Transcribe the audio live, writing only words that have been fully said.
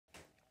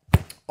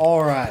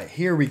All right,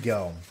 here we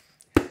go.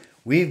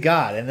 We've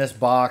got in this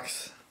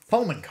box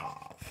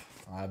Fomenkov.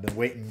 I've been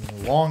waiting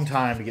a long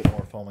time to get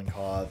more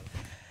Fomenkov,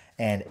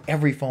 and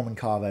every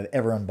Fomenkov I've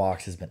ever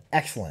unboxed has been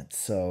excellent.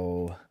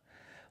 So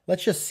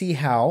let's just see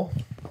how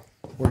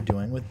we're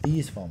doing with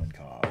these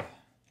Fomenkov. I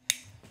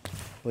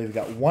believe we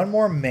got one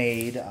more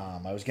made.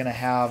 I was going to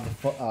have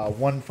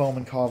one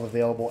Fomenkov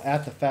available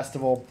at the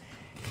festival.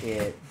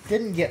 It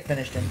didn't get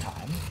finished in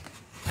time,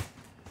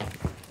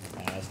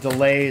 as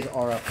delays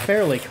are a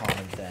fairly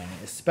common thing,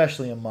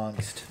 especially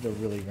amongst the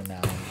really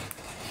renowned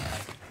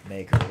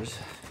makers.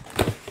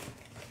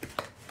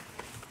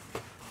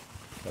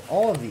 But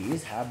all of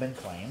these have been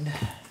claimed.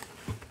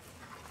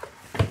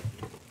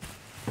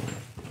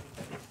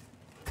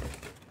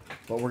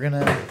 But we're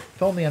going to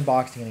film the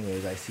unboxing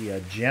anyways. I see a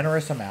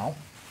generous amount.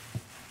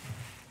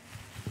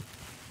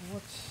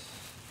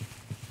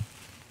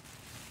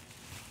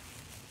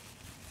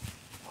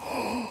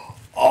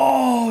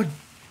 Oh,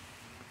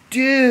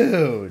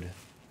 dude.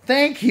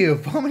 Thank you.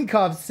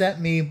 Fomenkov sent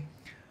me...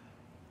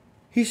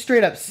 He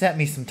straight up sent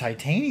me some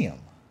titanium.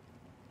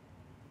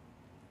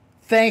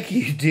 Thank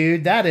you,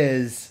 dude. That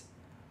is...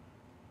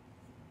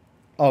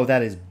 Oh,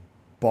 that is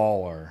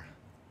baller.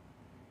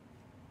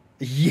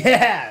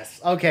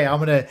 Yes! Okay,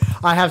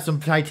 I have some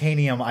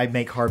titanium. I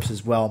make harps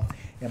as well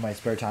in my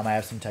spare time. I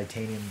have some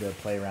titanium to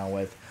play around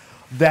with.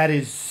 That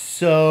is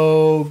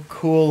so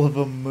cool of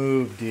a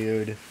move,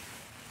 dude.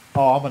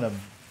 Oh, I'm gonna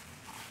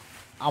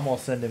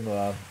send him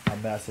a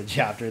message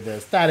after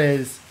this. That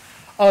is...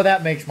 Oh,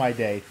 that makes my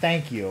day.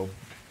 Thank you.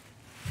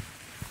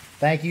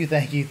 Thank you,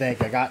 thank you, thank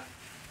you. I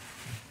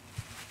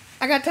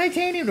got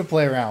titanium to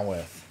play around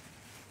with.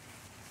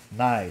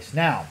 Nice.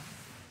 Now,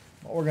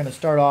 what we're gonna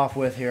start off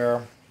with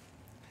here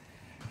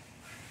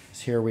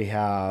is here we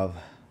have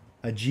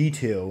a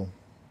G2.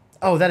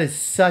 Oh, that is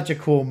such a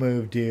cool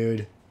move,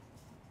 dude.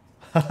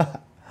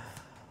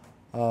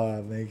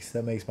 Oh,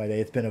 that makes my day.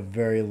 It's been a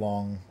very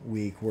long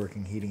week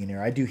working heating and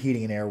air. I do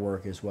heating and air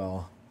work as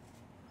well.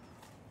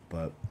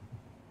 But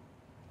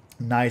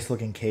nice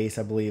looking case.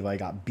 I believe I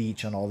got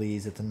beech on all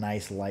these. It's a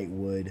nice light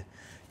wood.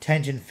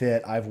 Tension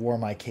fit. I've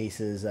worn my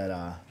cases at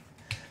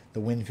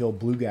the Winfield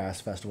Bluegrass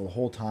Festival the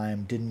whole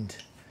time. Didn't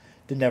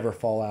ever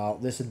fall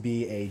out. This would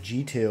be a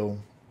G2.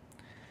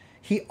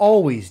 He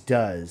always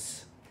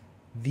does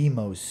the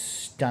most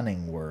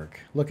stunning work.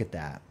 Look at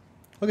that.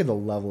 Look at the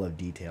level of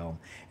detail.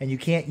 And you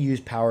can't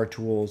use power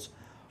tools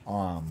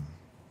on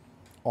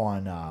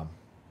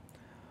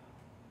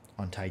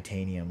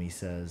titanium, he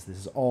says. This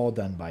is all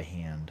done by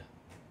hand.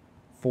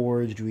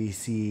 Forged, we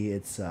see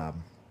it's, I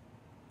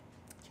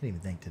can't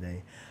even think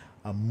today,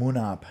 a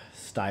Munharp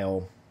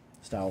style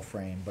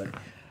frame. But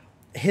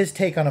his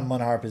take on a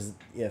Munharp is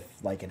if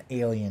like an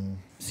alien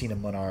seen a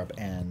Munharp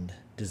and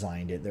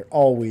designed it. They're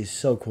always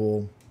so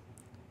cool.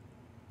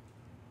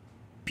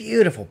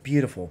 Beautiful,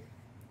 beautiful.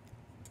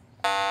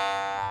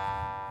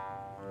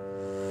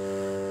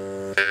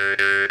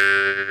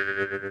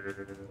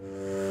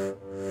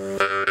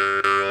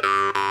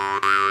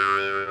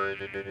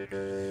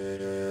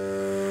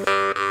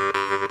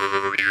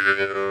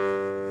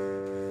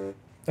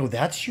 Oh,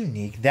 that's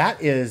unique.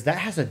 That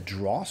has a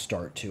draw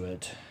start to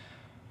it.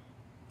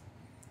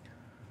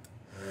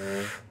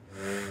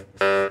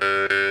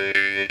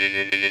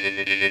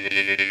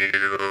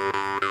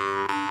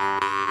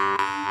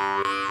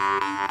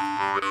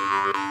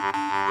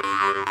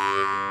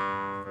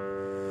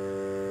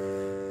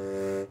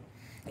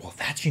 Well,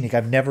 that's unique.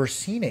 I've never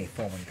seen a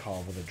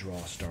Fomenkov with a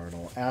draw start.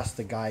 I'll ask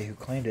the guy who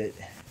claimed it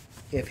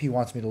if he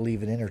wants me to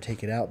leave it in or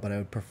take it out, but I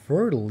would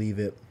prefer to leave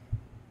it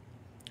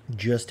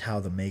just how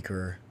the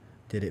maker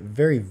did it.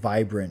 Very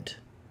vibrant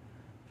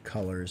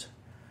colors.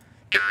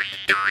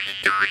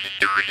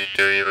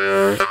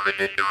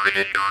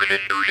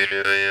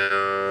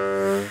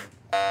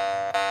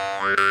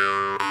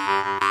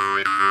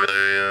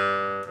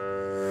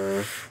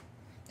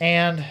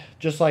 And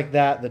just like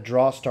that, the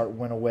draw start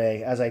went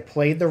away. As I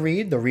played the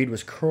reed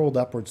was curled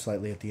upward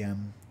slightly at the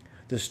end.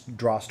 This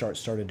draw start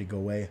started to go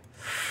away.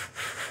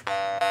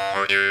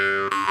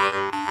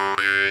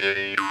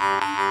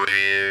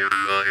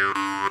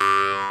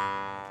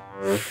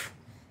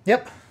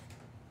 Yep.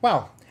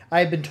 Wow. I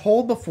had been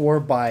told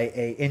before by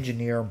an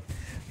engineer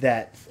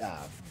that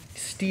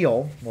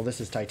steel, well,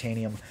 this is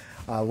titanium,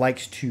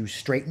 likes to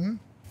straighten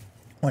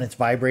when it's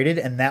vibrated,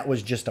 and that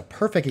was just a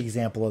perfect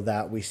example of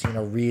that. We've seen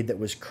a reed that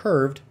was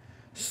curved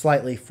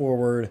slightly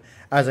forward.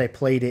 As I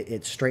played it,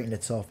 it straightened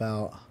itself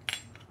out.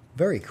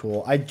 Very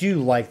cool. I do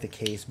like the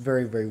case.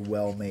 Very, very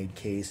well made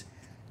case.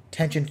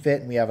 Tension fit,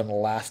 and we have an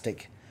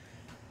elastic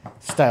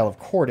style of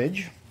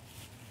cordage.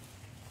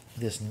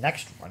 This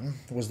next one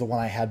was the one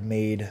I had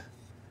made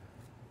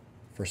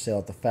for sale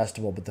at the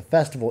festival, but the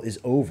festival is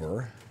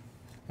over.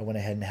 I went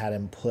ahead and had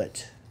him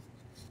put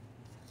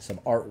some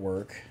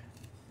artwork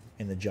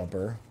in the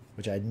jumper,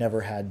 which I'd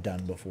never had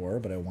done before,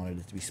 but I wanted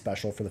it to be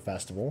special for the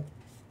festival.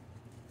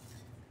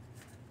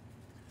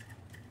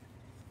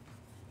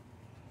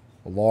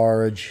 A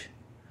large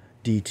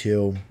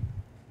D2.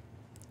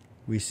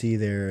 We see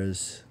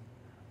there's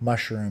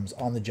mushrooms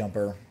on the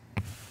jumper.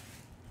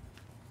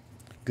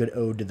 Good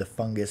ode to the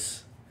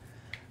fungus.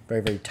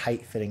 Very, very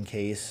tight fitting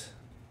case.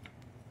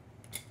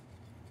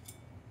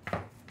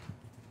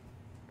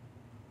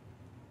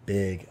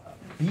 Big,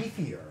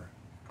 beefier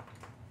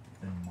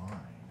than mine.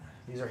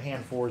 These are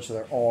hand forged, so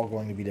they're all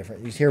going to be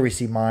different. Here we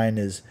see mine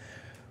is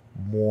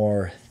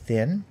more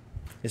thin.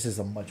 This is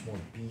a much more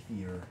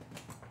beefier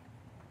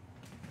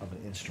of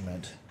an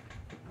instrument.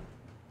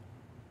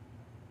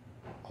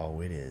 Oh,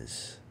 it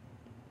is.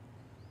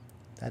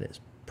 That is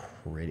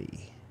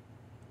pretty.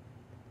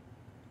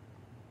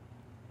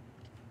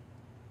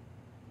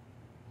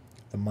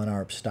 The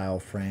Monarch style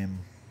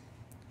frame.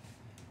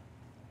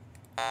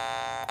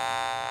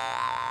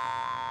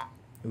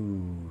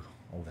 Ooh,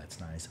 oh, that's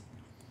nice.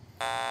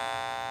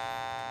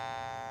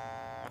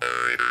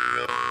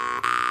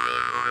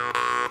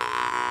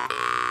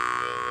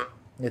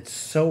 It's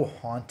so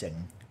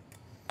haunting.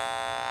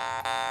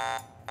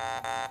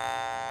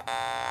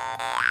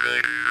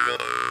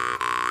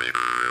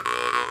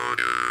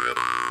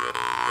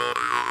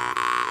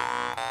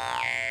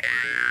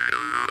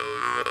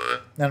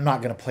 And I'm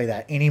not going to play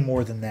that any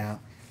more than that.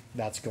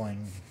 That's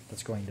going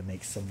to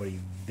make somebody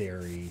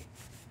very,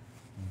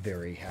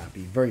 very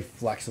happy. Very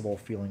flexible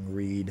feeling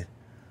reed.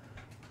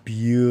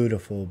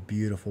 Beautiful,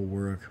 beautiful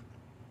work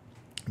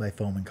by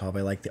Fomenkov.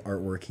 I like the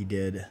artwork he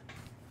did.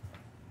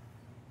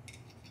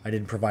 I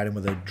didn't provide him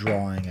with a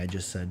drawing. I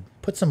just said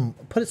put some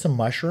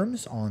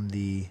mushrooms on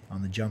the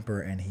jumper,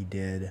 and he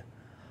did.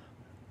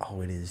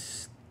 Oh,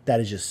 that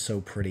is just so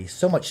pretty.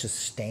 So much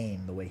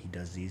sustain the way he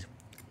does these.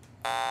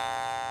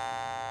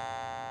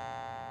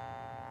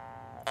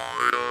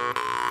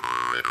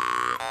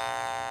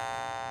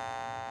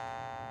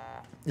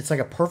 It's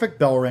like a perfect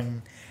bell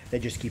ring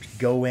that just keeps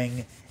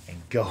going and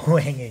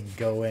going and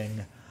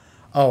going.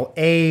 Oh,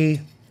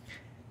 A+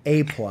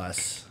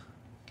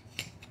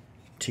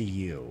 to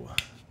you,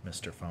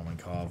 Mr.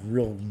 Fomenkov.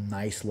 Real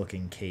nice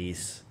looking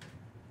case.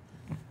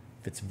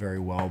 Fits very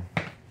well.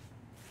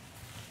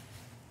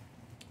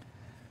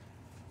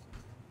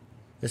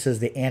 This is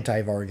the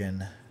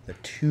anti-Vargan, the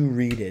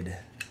two-reeded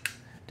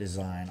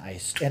design.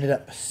 I ended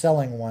up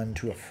selling one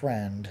to a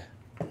friend.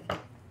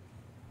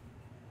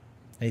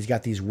 And he's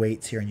got these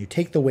weights here, and you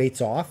take the weights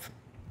off.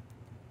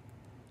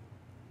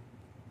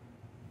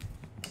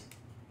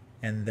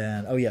 And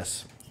then, oh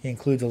yes, he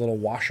includes a little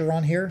washer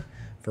on here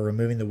for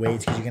removing the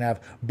weights, because you can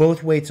have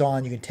both weights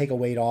on, you can take a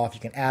weight off, you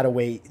can add a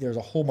weight. There's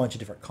a whole bunch of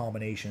different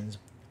combinations.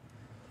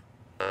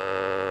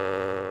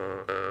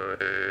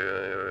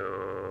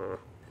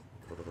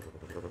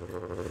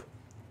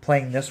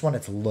 Playing this one,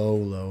 it's low,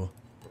 low.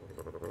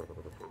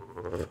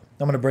 I'm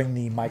going to bring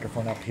the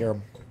microphone up here.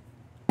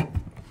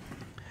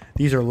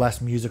 These are less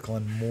musical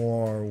and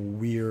more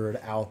weird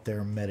out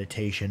there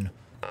meditation.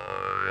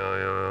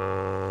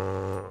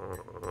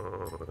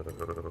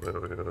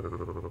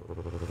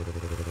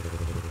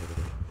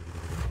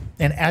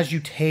 And as you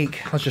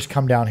take, let's just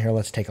come down here,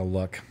 let's take a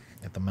look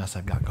at the mess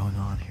I've got going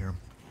on here.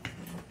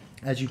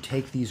 As you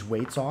take these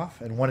weights off,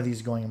 and one of these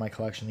is going in my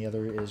collection, the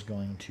other is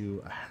going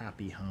to a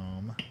happy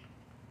home.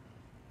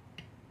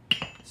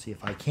 See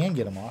if I can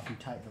get them off. You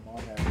tighten them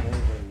on there very,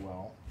 very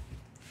well.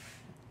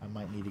 I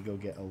might need to go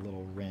get a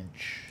little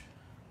wrench.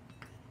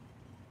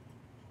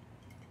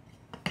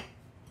 I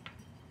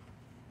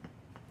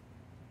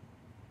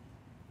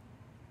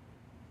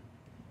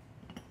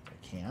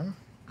can.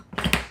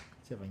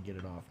 See if I can get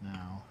it off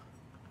now.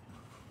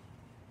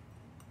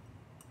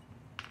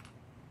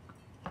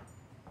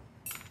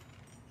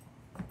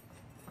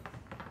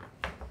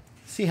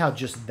 See how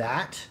just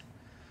that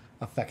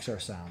affects our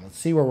sound. Let's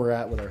see where we're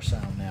at with our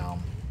sound now.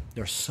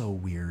 They're so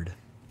weird.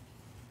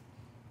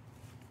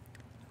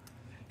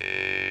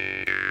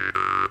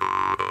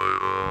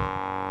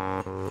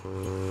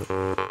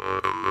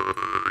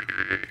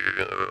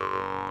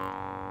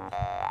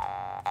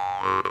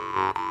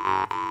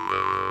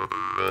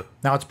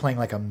 Now it's playing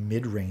like a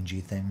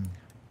mid-rangey thing.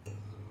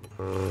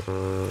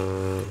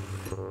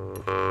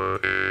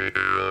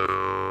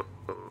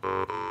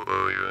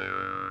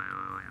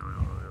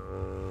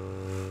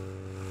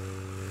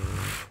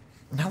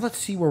 Now let's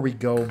see where we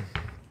go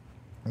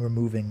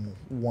removing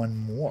one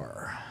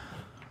more.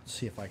 Let's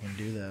see if I can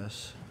do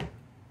this.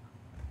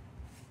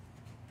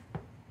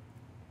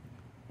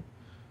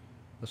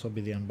 This will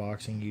be the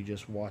unboxing, you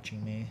just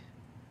watching me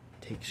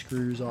take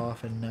screws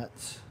off and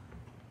nuts.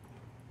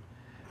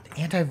 The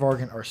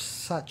anti-Vargan are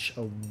such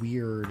a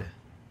weird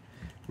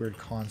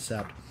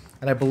concept.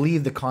 And I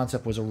believe the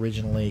concept was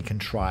originally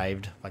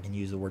contrived, if I can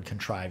use the word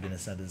contrived in a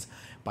sentence,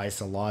 by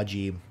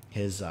Szilagyi.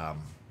 His,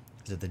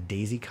 is it the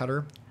Daisy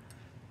Cutter?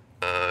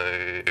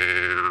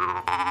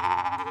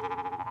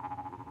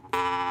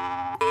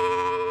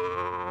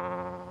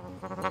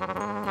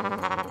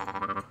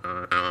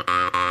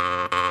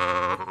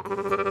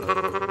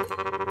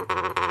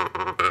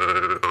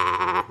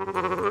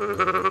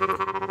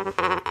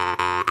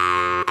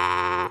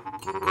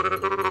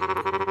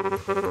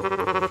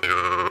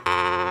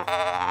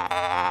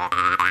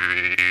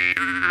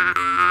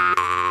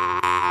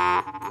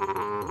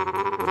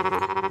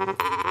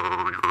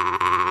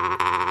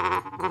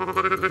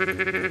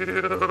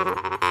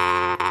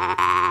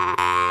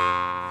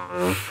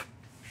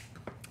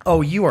 Oh,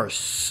 you are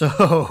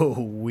so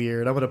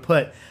weird. I'm gonna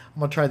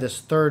try this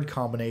third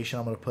combination.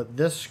 I'm gonna put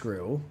this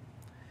screw.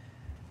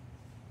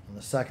 And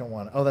the second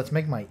one, oh, that's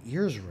making my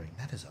ears ring.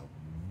 That is a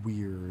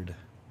weird.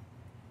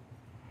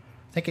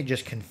 I think it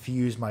just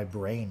confused my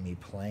brain, me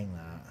playing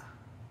that.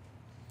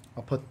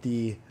 I'll put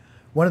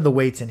one of the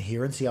weights in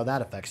here and see how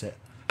that affects it.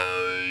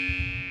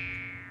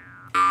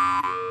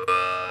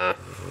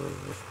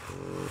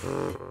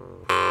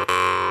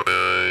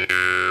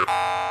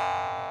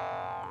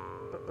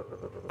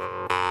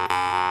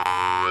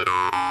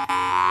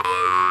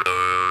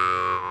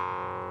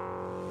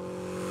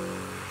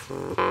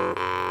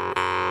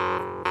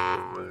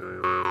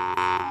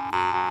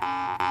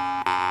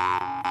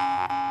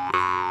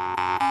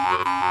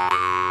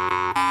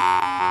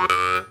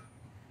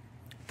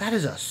 That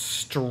is a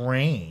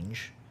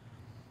strange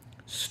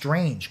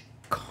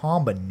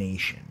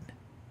combination.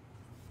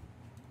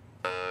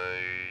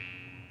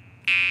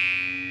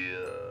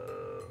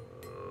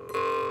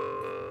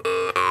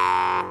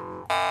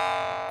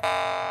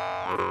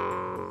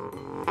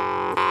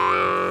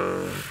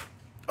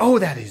 Oh,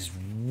 that is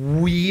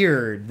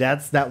weird.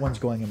 That one's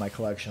going in my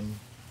collection.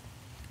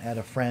 I had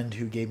a friend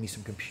who gave me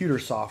some computer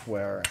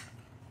software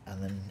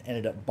and then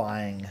ended up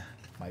buying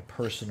my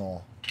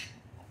personal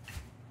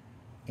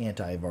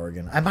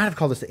anti-Vargan. I might have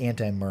called this the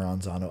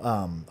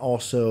anti-Maranzano.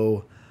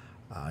 Also,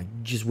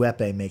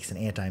 Giuseppe makes an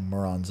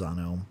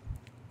anti-Maranzano,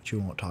 which we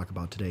won't talk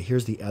about today.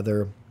 Here's the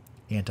other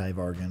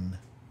anti-Vargan.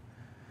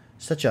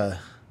 Such a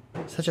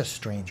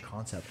strange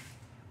concept.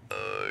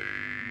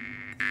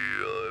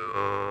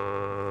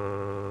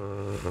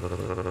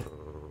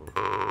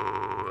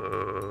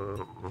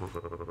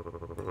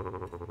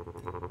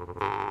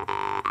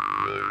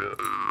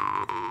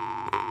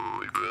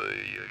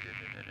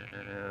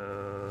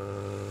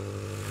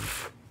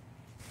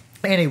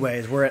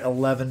 Anyways, we're at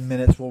 11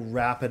 minutes. We'll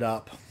wrap it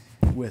up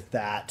with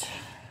that.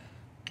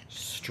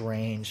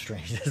 Strange.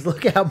 Just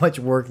look at how much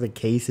work the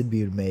case would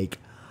be to make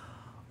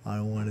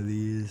on one of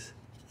these.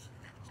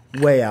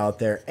 Way out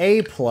there.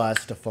 A+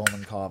 to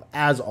Fomenkov,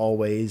 as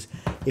always.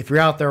 If you're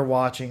out there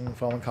watching,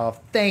 Fomenkov,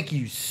 thank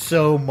you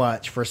so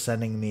much for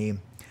sending me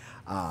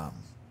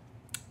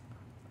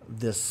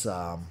this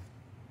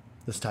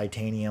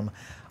titanium.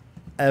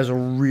 That is a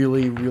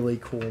really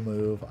cool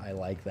move. I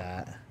like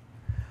that.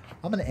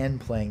 I'm going to end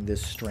playing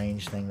this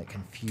strange thing that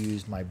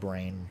confused my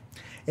brain.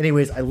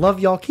 Anyways, I love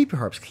y'all. Keep your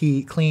harps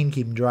clean,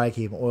 keep them dry,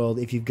 keep them oiled.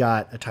 If you've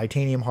got a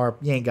titanium harp,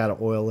 you ain't got to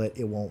oil it.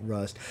 It won't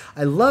rust.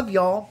 I love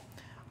y'all.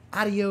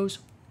 Adios.